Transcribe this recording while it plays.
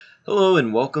Hello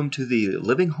and welcome to the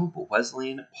Living Hope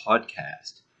Wesleyan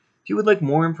podcast. If you would like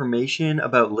more information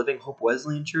about Living Hope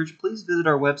Wesleyan Church, please visit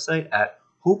our website at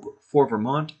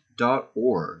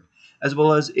hopeforvermont.org. As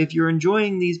well as if you're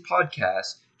enjoying these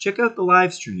podcasts, check out the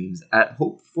live streams at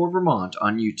Hope for Vermont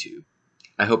on YouTube.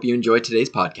 I hope you enjoy today's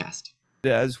podcast.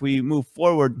 As we move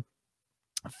forward,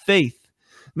 faith.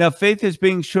 Now, faith is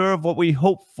being sure of what we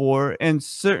hope for and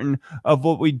certain of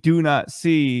what we do not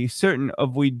see, certain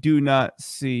of we do not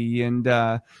see. And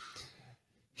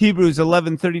Hebrews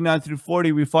 11:39 through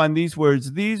 40, we find these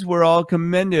words: "These were all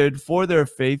commended for their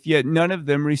faith, yet none of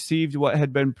them received what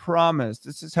had been promised."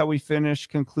 This is how we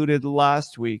concluded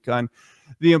last week on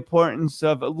the importance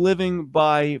of living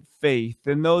by faith.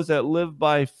 And those that live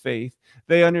by faith,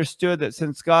 they understood that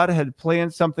since God had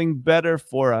planned something better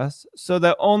for us, so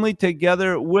that only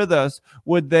together with us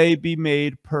would they be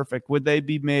made perfect, would they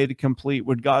be made complete,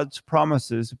 would God's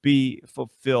promises be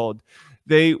fulfilled.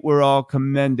 They were all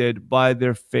commended by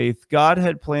their faith. God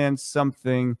had planned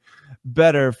something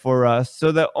better for us,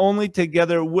 so that only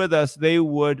together with us they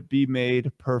would be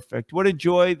made perfect. What a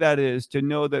joy that is to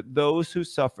know that those who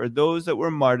suffered, those that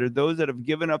were martyred, those that have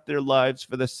given up their lives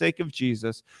for the sake of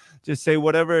Jesus, to say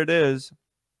whatever it is,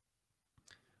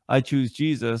 I choose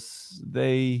Jesus,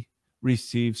 they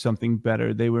received something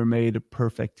better. They were made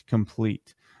perfect,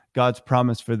 complete. God's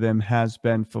promise for them has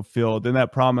been fulfilled, and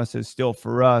that promise is still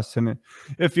for us. And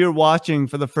if you're watching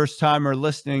for the first time or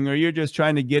listening, or you're just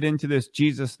trying to get into this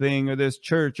Jesus thing or this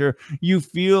church, or you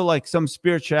feel like some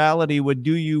spirituality would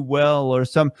do you well, or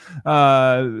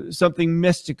something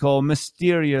mystical,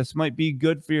 mysterious might be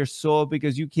good for your soul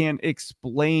because you can't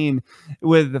explain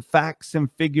with the facts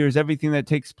and figures everything that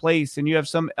takes place, and you have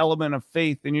some element of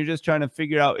faith, and you're just trying to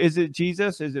figure out, is it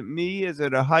Jesus? Is it me? Is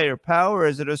it a higher power?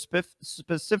 Is it a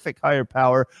specific higher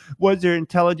power? Was there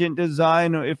intelligent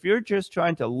design? Or if you're just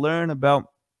trying to learn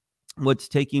about what's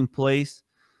taking place,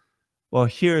 well,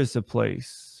 here's the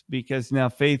place, because now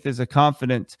faith is a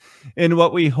confidence in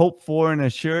what we hope for and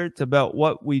assurance about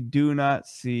what we do not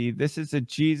see. This is a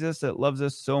Jesus that loves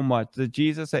us so much, the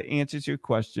Jesus that answers your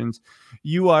questions.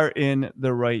 You are in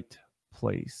the right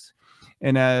place.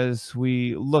 And as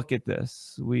we look at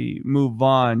this, we move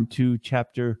on to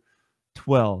chapter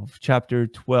 12,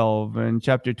 and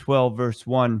chapter 12, verse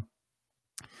 1.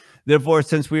 "Therefore,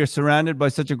 since we are surrounded by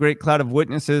such a great cloud of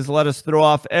witnesses, let us throw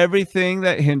off everything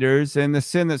that hinders and the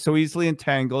sin that so easily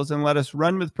entangles, and let us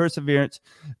run with perseverance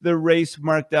the race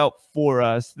marked out for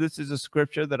us." This is a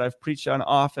scripture that I've preached on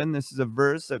often. This is a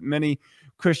verse that many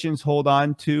Christians hold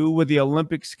on to, with the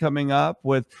Olympics coming up,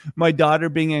 with my daughter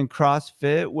being in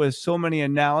CrossFit, with so many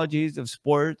analogies of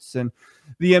sports, and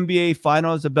the NBA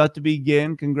final is about to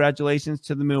begin. Congratulations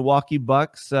to the Milwaukee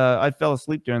Bucks. I fell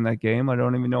asleep during that game. I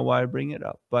don't even know why I bring it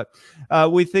up. But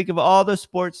we think of all the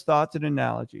sports thoughts and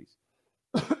analogies.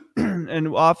 And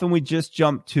often we just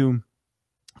jump to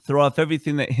throw off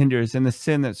everything that hinders and the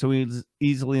sin that so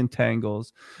easily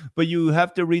entangles. But you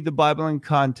have to read the Bible in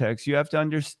context. You have to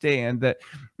understand that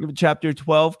chapter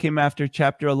 12 came after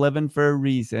chapter 11 for a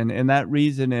reason. And that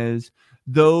reason is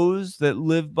those that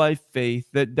live by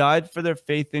faith, that died for their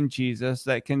faith in Jesus,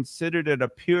 that considered it a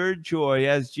pure joy,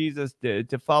 as Jesus did,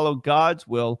 to follow God's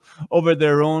will over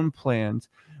their own plans.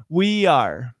 We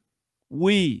are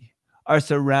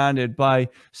surrounded by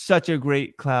such a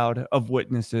great cloud of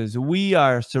witnesses. We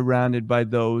are surrounded by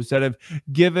those that have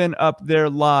given up their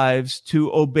lives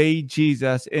to obey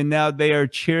Jesus, and now they are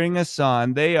cheering us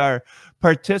on. They are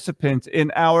participants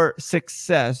in our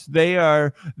success. They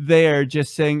are there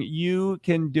just saying, you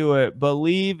can do it.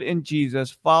 Believe in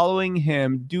Jesus, following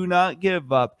him. Do not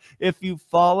give up. If you've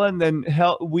fallen, then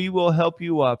we will help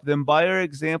you up. Then by our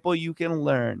example, you can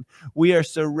learn. We are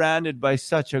surrounded by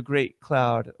such a great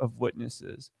cloud of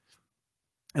witnesses.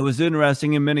 It was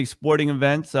interesting in many sporting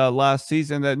events last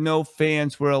season that no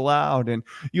fans were allowed, and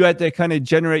you had to kind of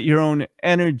generate your own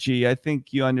energy. I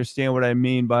think you understand what I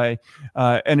mean by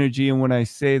energy and when I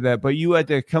say that, but you had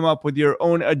to come up with your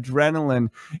own adrenaline,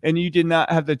 and you did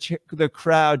not have the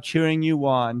crowd cheering you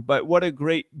on. But what a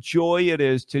great joy it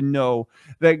is to know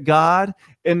that God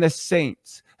and the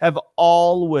saints have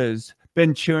always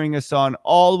been cheering us on,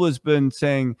 always been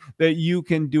saying that you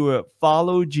can do it.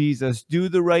 Follow Jesus. Do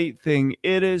the right thing.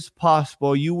 It is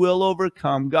possible. You will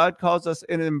overcome. God calls us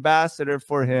an ambassador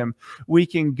for him. We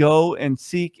can go and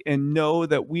seek and know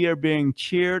that we are being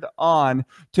cheered on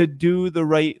to do the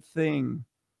right thing.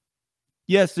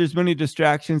 Yes, there's many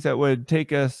distractions that would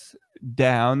take us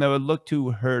down, that would look to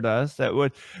hurt us, that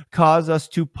would cause us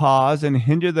to pause and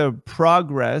hinder the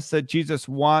progress that Jesus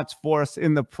wants for us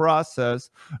in the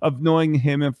process of knowing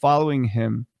him and following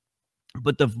him.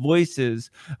 but the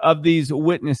voices of these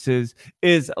witnesses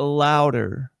is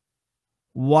louder.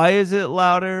 Why is it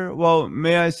louder? Well,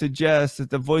 may I suggest that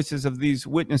the voices of these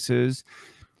witnesses,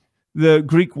 the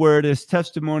Greek word is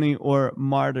testimony or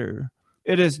martyr.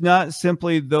 It is not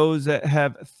simply those that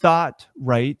have thought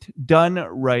right, done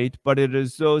right, but it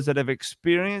is those that have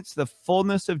experienced the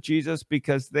fullness of Jesus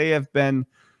because they have been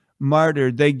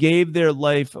martyred. They gave their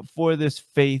life for this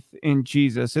faith in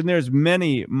Jesus. And there's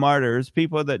many martyrs,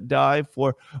 people that die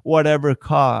for whatever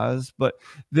cause, but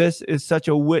this is such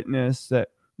a witness that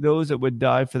those that would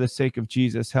die for the sake of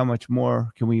Jesus, how much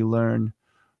more can we learn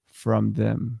from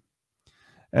them?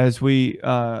 As we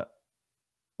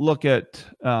look at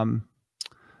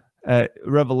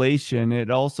Revelation,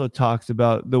 it also talks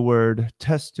about the word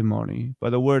testimony, by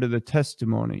the word of the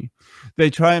testimony. They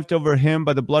triumphed over him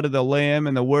by the blood of the Lamb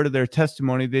and the word of their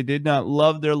testimony. They did not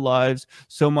love their lives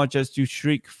so much as to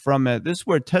shrink from it. This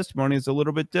word testimony is a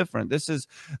little bit different. This is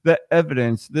the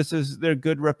evidence. This is their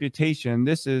good reputation.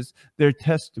 This is their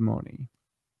testimony.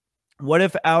 What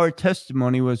if our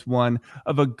testimony was one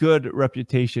of a good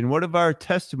reputation? What if our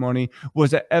testimony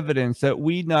was evidence that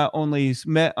we not only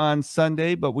met on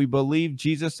Sunday, but we believed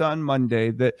Jesus on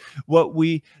Monday, that what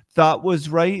we thought was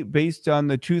right based on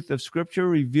the truth of Scripture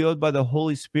revealed by the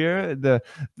Holy Spirit,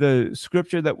 the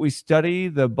Scripture that we study,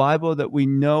 the Bible that we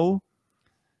know,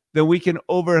 then we can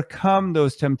overcome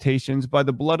those temptations by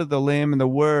the blood of the Lamb and the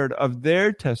word of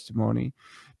their testimony.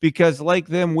 Because like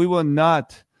them, we will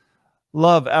not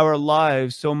love our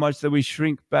lives so much that we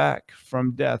shrink back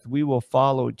from death. We will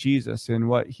follow Jesus in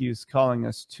what he is calling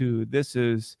us to. This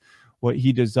is what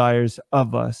he desires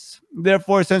of us.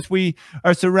 Therefore, since we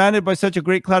are surrounded by such a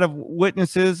great cloud of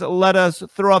witnesses, let us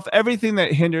throw off everything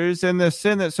that hinders and the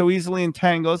sin that so easily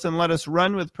entangles, and let us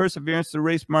run with perseverance the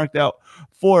race marked out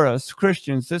for us.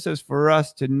 Christians, this is for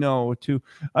us to know, to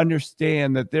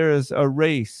understand that there is a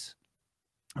race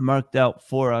marked out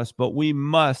for us, but we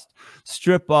must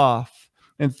strip off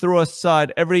and throw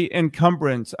aside every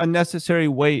encumbrance, unnecessary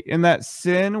weight, and that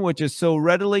sin which is so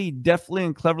readily, deftly,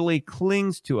 and cleverly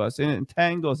clings to us and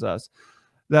entangles us.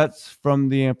 That's from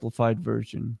the Amplified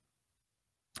Version.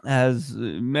 As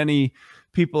many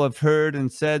people have heard and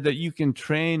said, that you can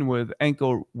train with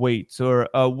ankle weights or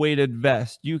a weighted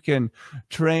vest. You can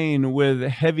train with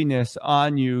heaviness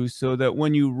on you so that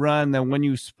when you run and when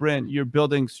you sprint, you're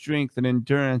building strength and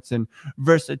endurance and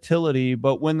versatility.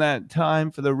 But when that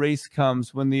time for the race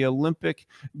comes, when the Olympic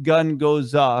gun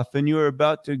goes off and you are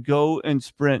about to go and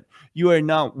sprint, you are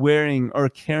not wearing or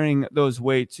carrying those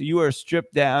weights. You are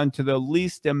stripped down to the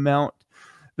least amount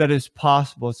that is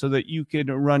possible so that you can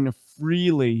run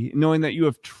freely, knowing that you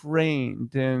have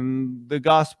trained. And the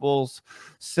Gospels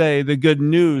say, the good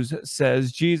news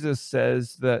says, Jesus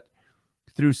says that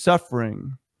through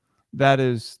suffering, that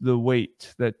is the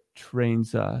weight that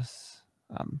trains us.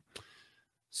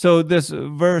 So this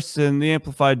verse in the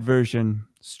Amplified Version,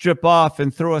 strip off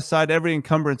and throw aside every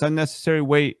encumbrance, unnecessary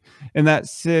weight, and that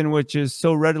sin which is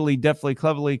so readily, deftly,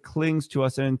 cleverly clings to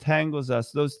us and entangles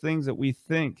us. Those things that we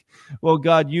think, well,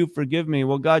 God, you forgive me.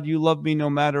 Well, God, you love me no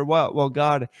matter what. Well,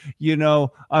 God, you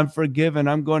know, I'm forgiven.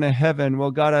 I'm going to heaven.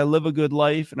 Well, God, I live a good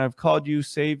life and I've called you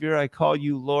Savior. I call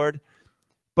you Lord.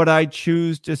 But I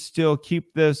choose to still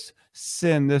keep this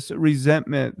sin, this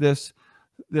resentment, this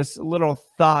little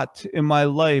thought in my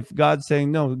life. God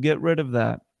saying, no, get rid of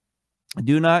that.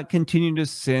 Do not continue to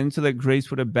sin so that grace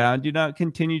would abound. Do not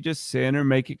continue to sin or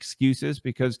make excuses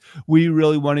because we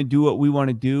really want to do what we want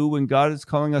to do when God is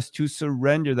calling us to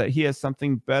surrender, that he has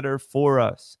something better for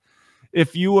us.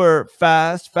 If you were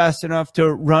fast enough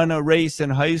to run a race in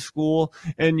high school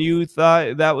and you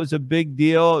thought that was a big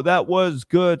deal, that was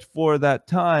good for that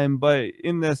time. But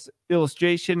in this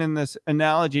illustration, in this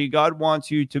analogy, God wants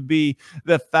you to be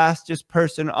the fastest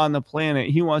person on the planet.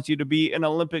 He wants you to be an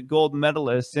Olympic gold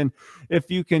medalist. And if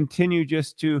you continue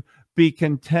just to be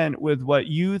content with what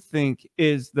you think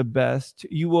is the best,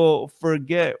 you will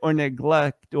forget or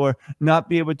neglect or not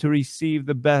be able to receive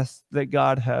the best that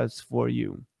God has for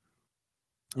you.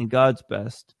 And God's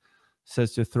best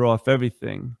says to throw off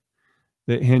everything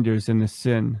that hinders and the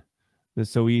sin that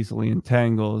so easily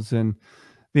entangles. And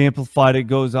the Amplified, it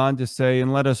goes on to say,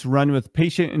 and let us run with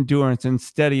patient endurance and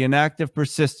steady and active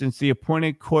persistence the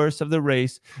appointed course of the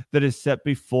race that is set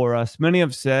before us. Many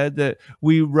have said that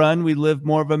we live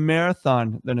more of a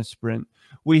marathon than a sprint.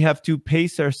 We have to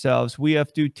pace ourselves. We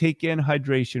have to take in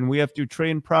hydration. We have to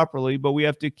train properly, but we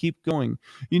have to keep going.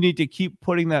 You need to keep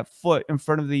putting that foot in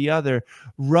front of the other.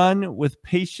 Run with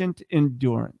patient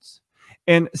endurance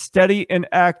and steady and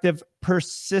active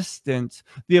persistence,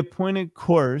 the appointed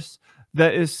course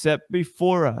that is set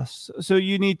before us. So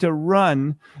you need to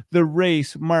run the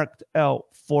race marked out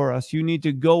for us. You need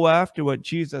to go after what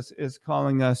Jesus is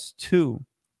calling us to.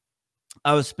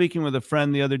 I was speaking with a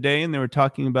friend the other day, and they were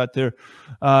talking about their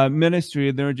ministry,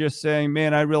 and they were just saying,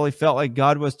 man, I really felt like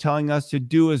God was telling us to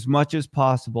do as much as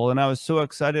possible. And I was so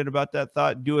excited about that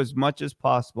thought, do as much as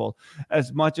possible,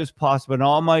 as much as possible. And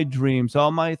all my dreams,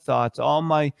 all my thoughts, all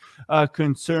my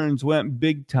concerns went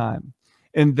big time.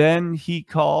 And then he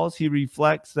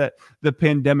reflects that the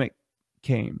pandemic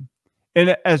came.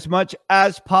 And as much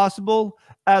as possible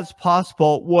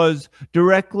was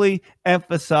directly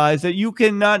emphasized that you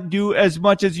cannot do as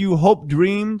much as you hope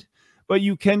dreamed, but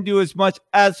you can do as much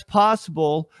as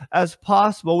possible.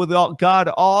 With God,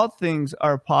 all things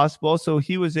are possible. So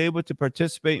he was able to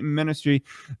participate in ministry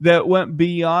that went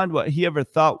beyond what he ever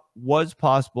thought was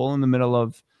possible in the middle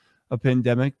of a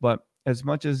pandemic, but as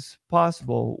much as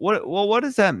possible. What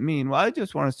does that mean? Well, I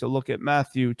just want us to look at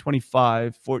Matthew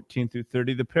 25, 14 through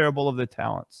 30, the parable of the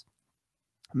talents.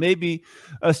 Maybe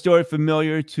a story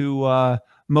familiar to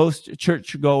most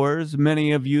churchgoers.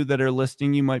 Many of you that are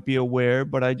listening, you might be aware,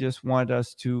 but I just want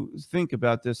us to think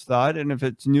about this thought. And if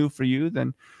it's new for you,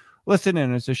 then listen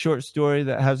in. It's a short story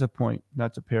that has a point.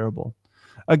 That's a parable.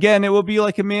 Again, it will be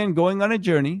like a man going on a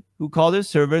journey who called his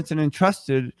servants and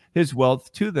entrusted his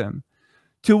wealth to them.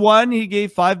 To one, he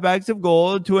gave 5 bags of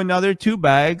gold, to another 2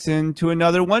 bags, and to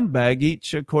another 1 bag,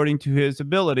 each according to his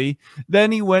ability.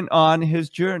 Then he went on his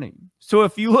journey. So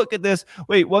if you look at this,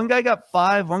 wait, one guy got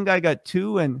 5, one guy got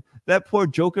 2, and that poor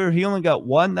joker, he only got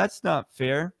 1. That's not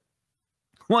fair.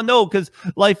 Well, no, because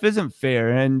life isn't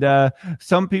fair. And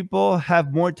some people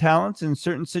have more talents in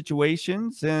certain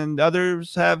situations, and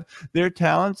others have their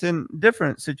talents in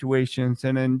different situations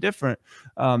and in different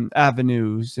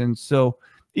avenues. And so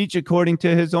each according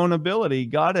to his own ability.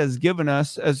 God has given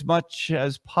us as much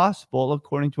as possible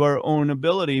according to our own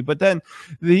ability. But then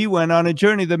he went on a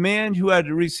journey. The man who had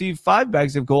received 5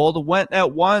 bags of gold went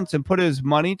at once and put his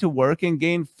money to work and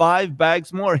gained 5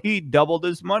 bags more. He doubled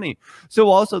his money. So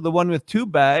also the one with 2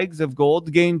 bags of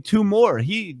gold gained 2 more.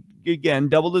 He again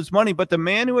doubled his money. But the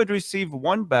man who had received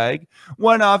 1 bag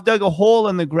went off, dug a hole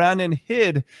in the ground, and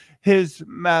hid his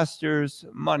master's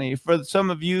money. For some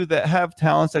of you that have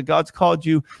talents, that God's called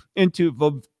you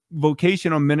into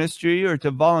vocational ministry or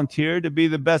to volunteer to be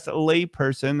the best lay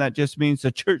person, that just means a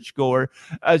churchgoer,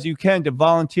 as you can, to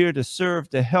volunteer, to serve,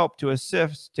 to help, to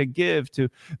assist, to give, to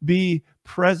be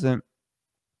present.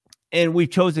 And we've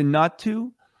chosen not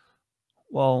to.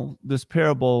 Well, this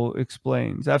parable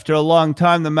explains. After a long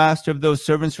time, the master of those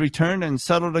servants returned and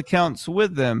settled accounts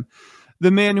with them. The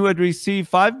man who had received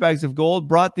 5 bags of gold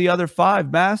brought the other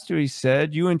 5. Master, he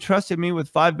said, you entrusted me with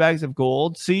 5 bags of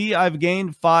gold. See, I've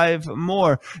gained 5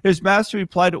 more. His master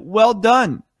replied, well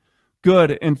done,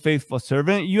 good and faithful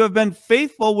servant. You have been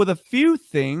faithful with a few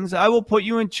things. I will put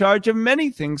you in charge of many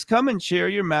things. Come and share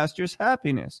your master's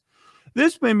happiness.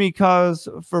 This made me cause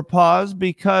for pause,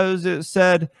 because it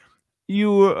said,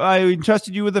 I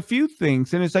entrusted you with a few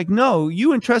things. And it's like, no,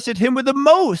 you entrusted him with the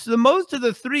most of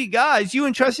the 3 guys. You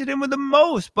entrusted him with the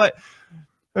most. But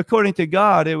according to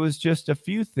God, it was just a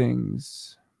few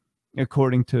things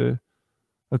according to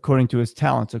his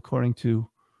talents, according to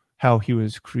how he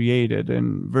was created.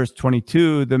 And verse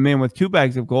 22, the man with 2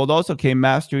 bags of gold also came.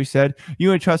 Master, he said,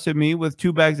 you entrusted me with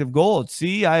 2 bags of gold.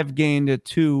 See, I have gained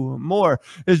 2 more.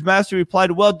 His master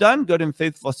replied, well done, good and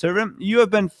faithful servant. You have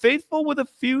been faithful with a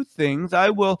few things. I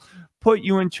will put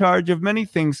you in charge of many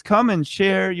things. Come and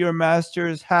share your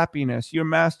master's happiness, your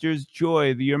master's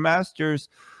joy, your master's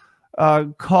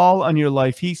call on your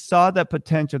life. He saw that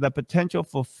potential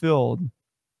fulfilled.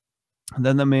 And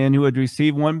then the man who had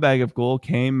received 1 bag of gold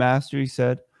came. Master, he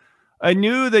said, I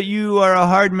knew that you are a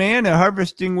hard man, at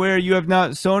harvesting where you have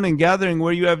not sown and gathering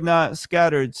where you have not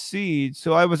scattered seed.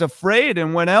 So I was afraid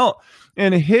and went out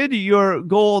and hid your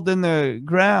gold in the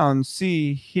ground.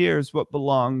 See, here's what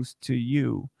belongs to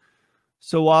you.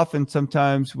 So often,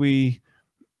 sometimes we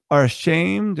are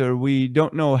ashamed, or we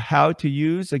don't know how to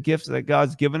use the gifts that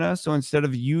God's given us. So instead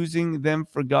of using them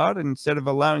for God, and instead of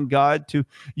allowing God to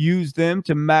use them,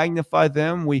 to magnify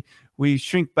them, we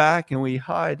shrink back and we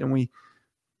hide, and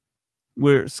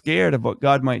we're scared of what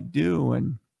God might do,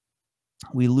 and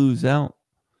we lose out.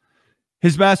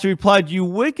 His master replied, you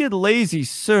wicked, lazy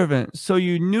servant. So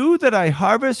you knew that I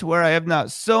harvest where I have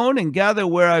not sown and gather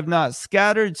where I have not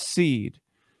scattered seed.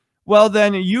 Well,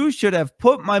 then you should have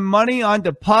put my money on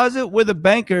deposit with the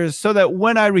bankers, so that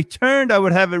when I returned, I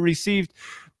would have received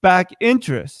back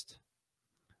interest.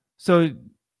 So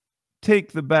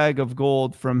take the bag of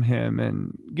gold from him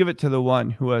and give it to the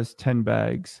one who has 10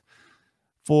 bags.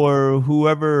 For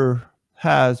whoever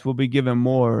has will be given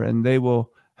more, and they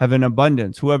will have an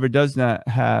abundance. Whoever does not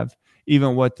have,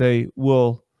 even what they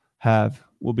will have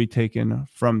will be taken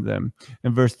from them.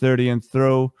 In verse 30, and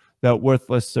throw that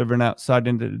worthless servant outside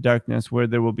into the darkness, where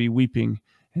there will be weeping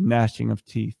and gnashing of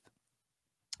teeth.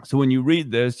 So when you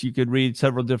read this, you could read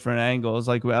several different angles.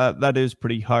 Like, that is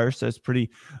pretty harsh. That's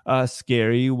pretty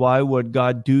scary. Why would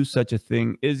God do such a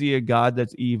thing? Is he a God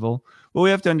that's evil? Well, we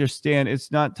have to understand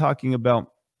it's not talking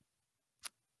about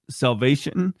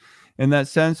salvation in that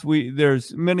sense.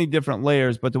 There's many different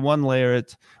layers, but the one layer,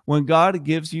 it's when God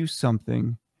gives you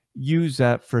something, use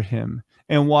that for him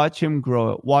and watch him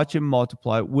grow it, watch him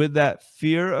multiply it with that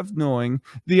fear of knowing.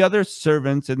 The other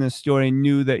servants in this story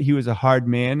knew that he was a hard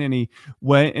man, and he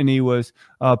went and he was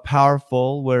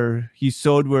powerful, where he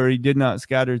sowed where he did not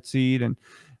scatter seed.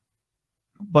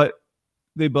 But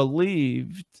they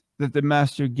believed that the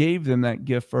master gave them that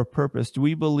gift for a purpose. Do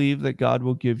we believe that God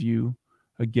will give you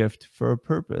a gift for a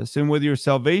purpose? And with your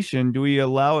salvation, do we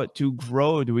allow it to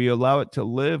grow? Do we allow it to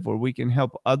live where we can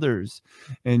help others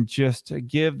and just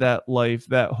give that life,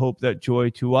 that hope, that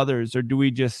joy to others? Or do we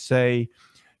just say,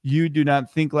 you do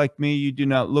not think like me, you do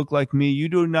not look like me, you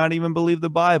do not even believe the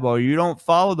Bible, or you don't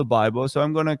follow the Bible, so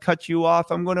I'm going to cut you off,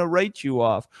 I'm going to write you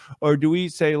off? Or do we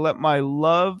say, let my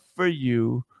love for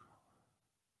you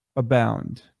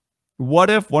abound?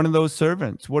 What if one of those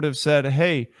servants would have said,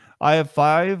 hey, I have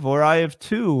 5 or I have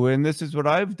 2, and this is what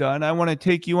I've done. I want to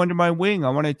take you under my wing. I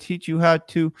want to teach you how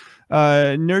to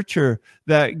nurture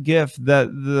that gift that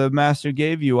the master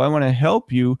gave you. I want to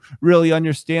help you really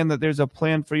understand that there's a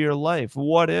plan for your life.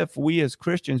 What if we as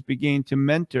Christians began to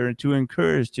mentor, to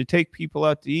encourage, to take people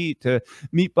out to eat, to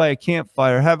meet by a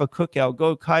campfire, have a cookout,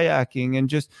 go kayaking, and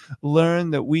just learn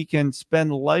that we can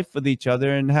spend life with each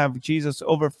other and have Jesus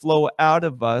overflow out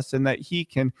of us, and that he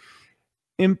can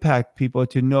impact people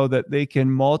to know that they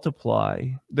can multiply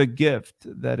the gift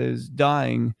that is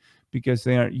dying because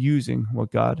they aren't using what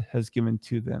God has given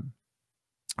to them.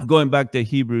 Going back to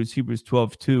Hebrews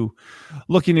 12:2,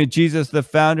 looking at Jesus, the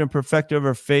founder and perfecter of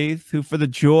our faith, who for the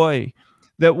joy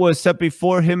that was set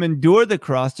before him endured the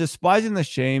cross, despising the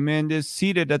shame, and is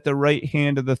seated at the right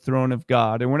hand of the throne of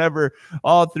God. And whenever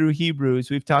all through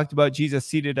Hebrews, we've talked about Jesus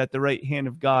seated at the right hand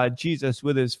of God, Jesus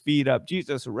with his feet up,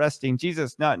 Jesus resting,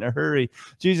 Jesus not in a hurry,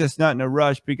 Jesus not in a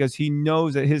rush, because he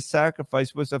knows that his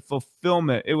sacrifice was a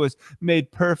fulfillment. It was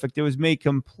made perfect. It was made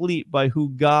complete by who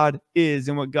God is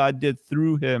and what God did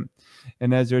through him.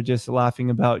 And as they're just laughing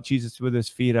about Jesus with his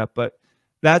feet up, but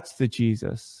that's the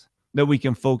Jesus that we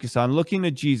can focus on, looking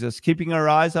to Jesus, keeping our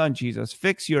eyes on Jesus.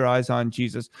 Fix your eyes on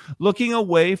Jesus, looking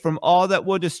away from all that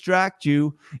will distract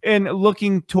you and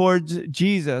looking towards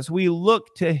Jesus. We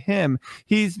look to him.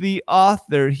 He's the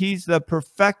author. He's the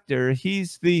perfecter.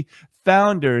 He's the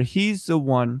founder. He's the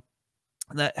one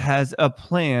that has a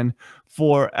plan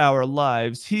for our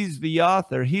lives. He's the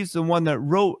author. He's the one that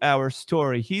wrote our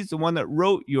story. He's the one that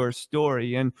wrote your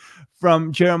story. And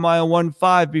from Jeremiah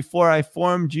 1:5, before I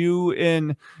formed you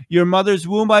in your mother's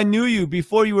womb, I knew you.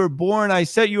 Before you were born, I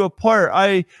set you apart.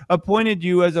 I appointed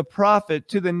you as a prophet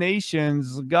to the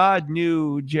nations. God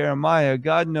knew Jeremiah.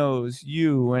 God knows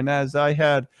you. And as I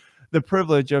had the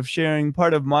privilege of sharing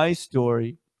part of my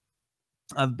story,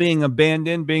 of being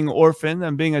abandoned, being orphaned,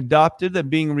 and being adopted, and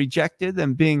being rejected,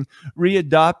 and being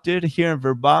readopted here in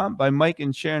Vermont by Mike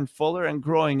and Sharon Fuller, and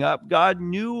growing up, God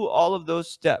knew all of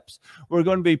those steps were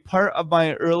going to be part of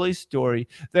my early story,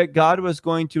 that God was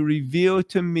going to reveal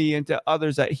to me and to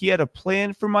others that he had a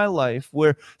plan for my life,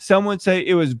 where some would say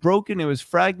it was broken, it was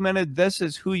fragmented, this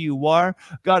is who you are.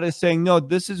 God is saying, no,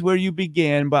 this is where you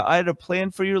began, but I had a plan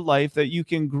for your life that you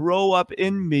can grow up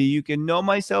in me, you can know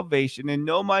my salvation and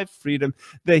know my freedom,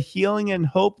 the healing and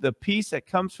hope, the peace that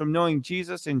comes from knowing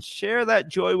Jesus, and share that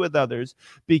joy with others,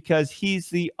 because he's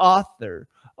the author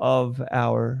of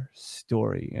our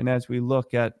story. And as we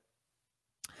look at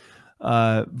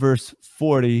verse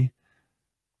 40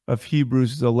 of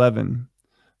Hebrews 11,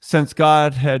 since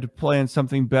God had planned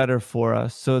something better for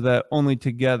us, so that only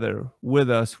together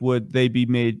with us would they be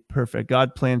made perfect.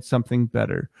 God planned something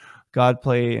better. God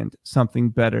planned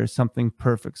something better, something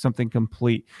perfect, something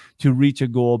complete, to reach a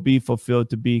goal, be fulfilled,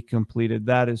 to be completed.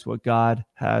 That is what God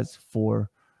has for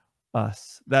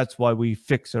us. That's why we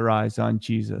fix our eyes on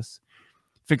Jesus.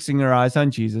 Fixing our eyes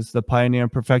on Jesus, the pioneer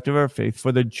and perfecter of our faith,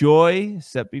 for the joy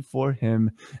set before him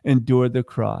endured the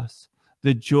cross.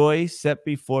 The joy set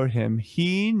before him.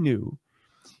 He knew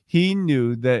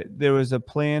that there was a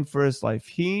plan for his life.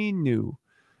 He knew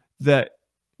that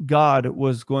God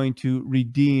was going to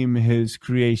redeem his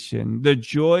creation. The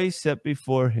joy set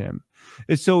before him.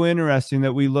 It's so interesting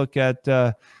that we look at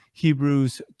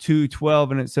Hebrews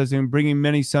 2:12, and it says, in bringing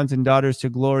many sons and daughters to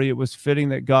glory, it was fitting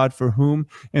that God, for whom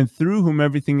and through whom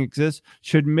everything exists,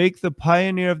 should make the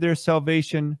pioneer of their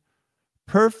salvation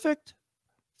perfect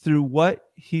through what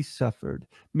he suffered,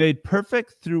 made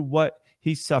perfect through what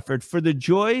he suffered. For the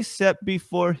joy set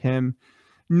before him,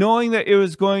 knowing that it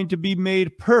was going to be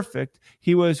made perfect,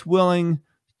 he was willing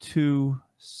to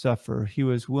suffer. He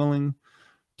was willing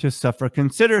to suffer.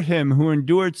 Consider him who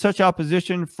endured such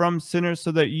opposition from sinners,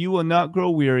 so that you will not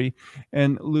grow weary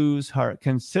and lose heart.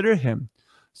 Consider him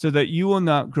so that you will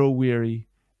not grow weary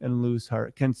and lose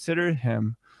heart. Consider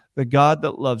him, the God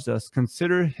that loves us.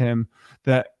 Consider him,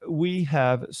 that we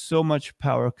have so much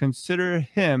power. Consider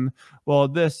him. Well,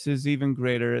 this is even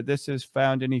greater. This is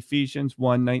found in Ephesians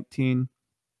 1:19.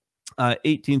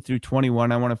 18 through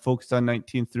 21. I want to focus on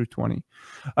 19 through 20.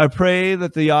 I pray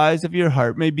that the eyes of your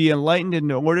heart may be enlightened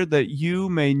in order that you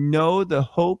may know the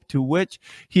hope to which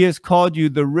he has called you,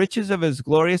 the riches of his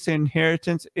glorious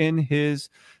inheritance in his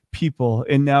people.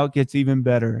 And now it gets even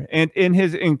better. And in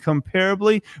his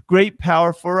incomparably great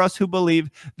power for us who believe,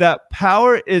 that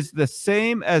power is the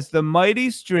same as the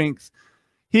mighty strength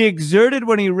he exerted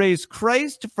when he raised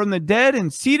Christ from the dead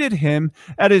and seated him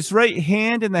at his right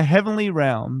hand in the heavenly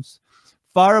realms,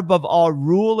 far above all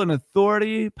rule and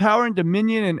authority, power and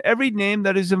dominion, and every name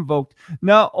that is invoked,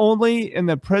 not only in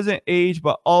the present age,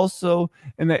 but also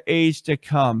in the age to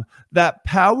come. That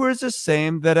power is the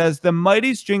same that as the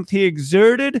mighty strength he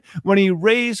exerted when he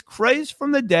raised Christ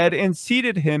from the dead and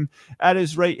seated him at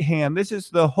his right hand. This is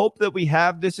the hope that we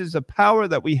have. This is the power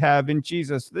that we have in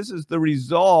Jesus. This is the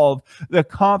resolve, the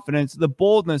confidence, the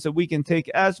boldness that we can take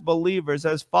as believers,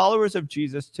 as followers of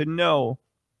Jesus, to know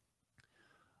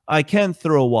I can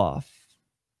throw off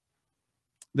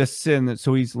the sin that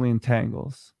so easily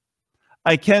entangles.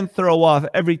 I can throw off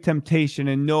every temptation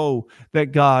and know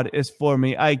that God is for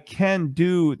me. I can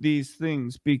do these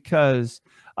things because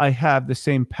I have the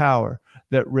same power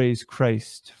that raised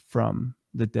Christ from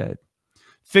the dead.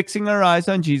 Fixing our eyes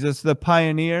on Jesus, the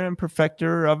pioneer and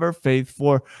perfecter of our faith,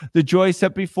 for the joy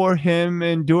set before him,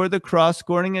 endured the cross,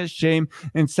 scorning its shame,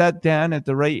 and sat down at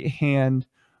the right hand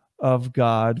of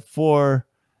God. For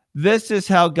this is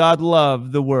how God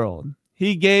loved the world.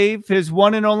 He gave his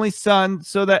one and only Son,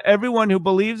 so that everyone who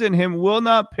believes in him will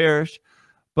not perish,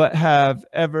 but have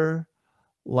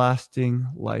everlasting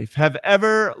life. Have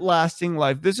everlasting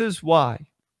life. This is why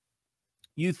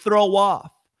you throw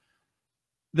off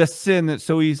the sin that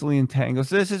so easily entangles.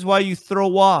 This is why you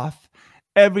throw off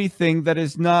everything that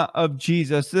is not of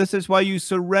Jesus. This is why you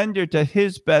surrender to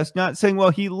his best, not saying, well,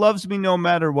 he loves me no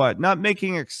matter what, not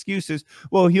making excuses.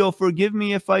 Well, he'll forgive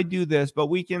me if I do this, but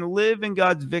we can live in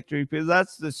God's victory, because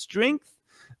that's the strength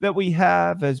that we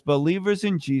have as believers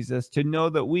in Jesus, to know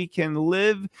that we can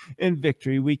live in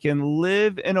victory. We can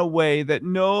live in a way that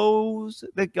knows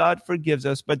that God forgives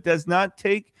us, but does not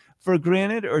take for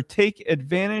granted or take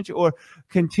advantage or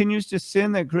continues to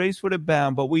sin, that grace would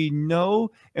abound. But we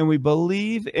know and we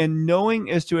believe, and knowing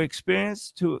is to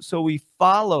experience, so we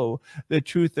follow the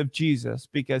truth of Jesus,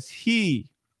 because he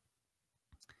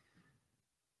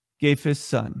gave his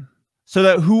Son so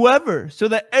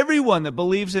that everyone that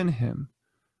believes in him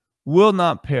will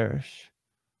not perish,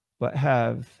 but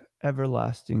have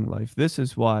everlasting life. This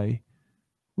is why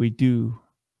we do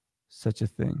such a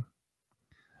thing.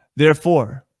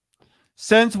 Therefore,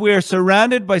 since we are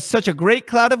surrounded by such a great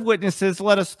cloud of witnesses,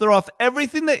 let us throw off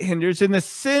everything that hinders and the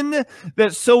sin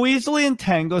that so easily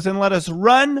entangles, and let us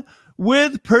run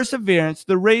with perseverance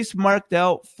the race marked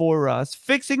out for us,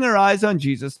 fixing our eyes on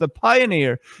Jesus, the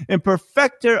pioneer and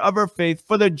perfecter of our faith.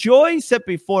 For the joy set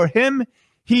before him,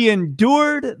 he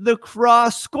endured the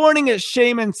cross, scorning its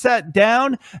shame, and sat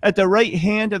down at the right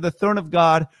hand of the throne of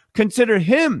God. Consider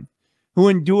him who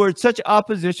endured such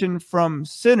opposition from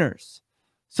sinners,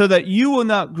 so that you will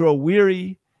not grow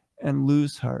weary and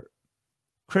lose heart.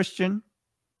 Christian,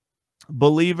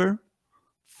 believer,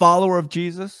 follower of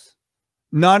Jesus,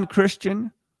 non-Christian,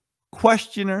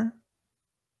 questioner,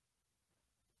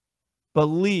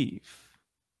 believe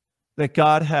that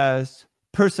God has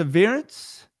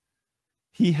perseverance,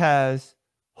 he has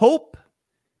hope,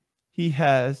 he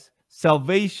has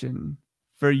salvation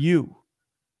for you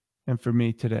and for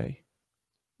me today.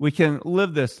 We can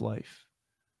live this life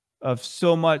of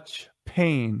so much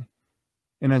pain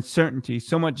and uncertainty,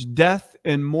 so much death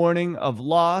and mourning, of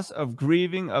loss, of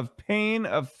grieving, of pain,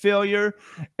 of failure,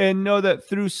 and know that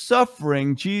through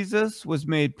suffering, Jesus was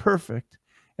made perfect,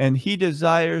 and he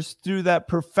desires through that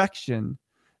perfection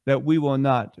that we will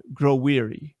not grow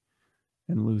weary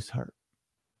and lose heart.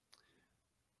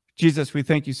 Jesus, we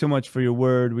thank you so much for your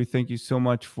word. We thank you so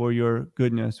much for your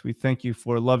goodness. We thank you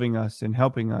for loving us and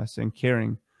helping us and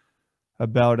caring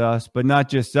about us, but not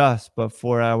just us, but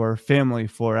for our family,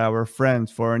 for our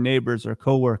friends, for our neighbors or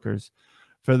coworkers,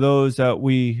 for those that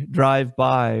we drive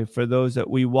by, for those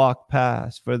that we walk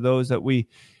past, for those that we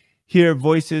hear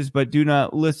voices but do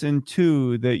not listen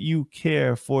to, that you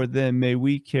care for them. May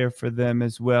we care for them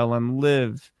as well and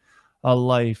live a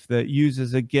life that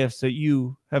uses the gifts that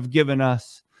you have given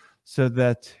us so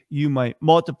that you might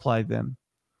multiply them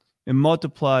and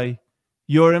multiply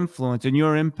your influence and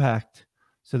your impact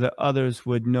so that others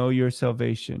would know your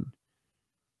salvation.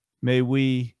 May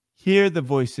we hear the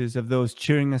voices of those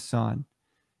cheering us on.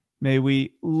 May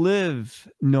we live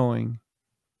knowing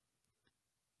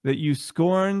that you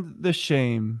scorned the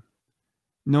shame,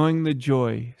 knowing the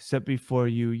joy set before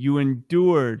you. You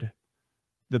endured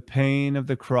the pain of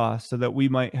the cross so that we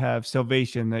might have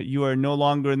salvation, that you are no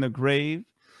longer in the grave,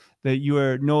 that you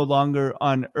are no longer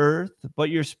on earth, but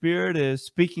your Spirit is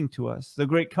speaking to us, the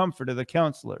great comforter, the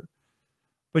counselor.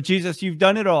 But Jesus, you've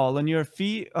done it all, and your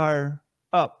feet are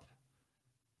up,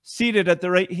 seated at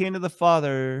the right hand of the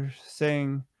Father,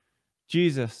 saying,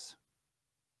 Jesus,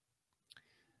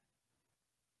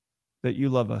 that you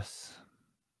love us.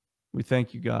 We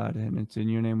thank you, God, and it's in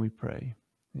your name we pray.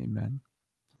 Amen.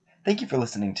 Thank you for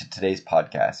listening to today's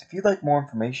podcast. If you'd like more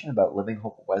information about Living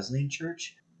Hope Wesleyan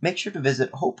Church, make sure to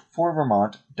visit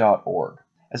hopeforvermont.org,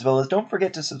 as well as don't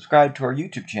forget to subscribe to our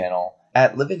YouTube channel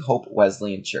at Living Hope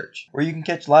Wesleyan Church, where you can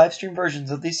catch live stream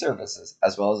versions of these services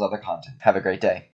as well as other content. Have a great day.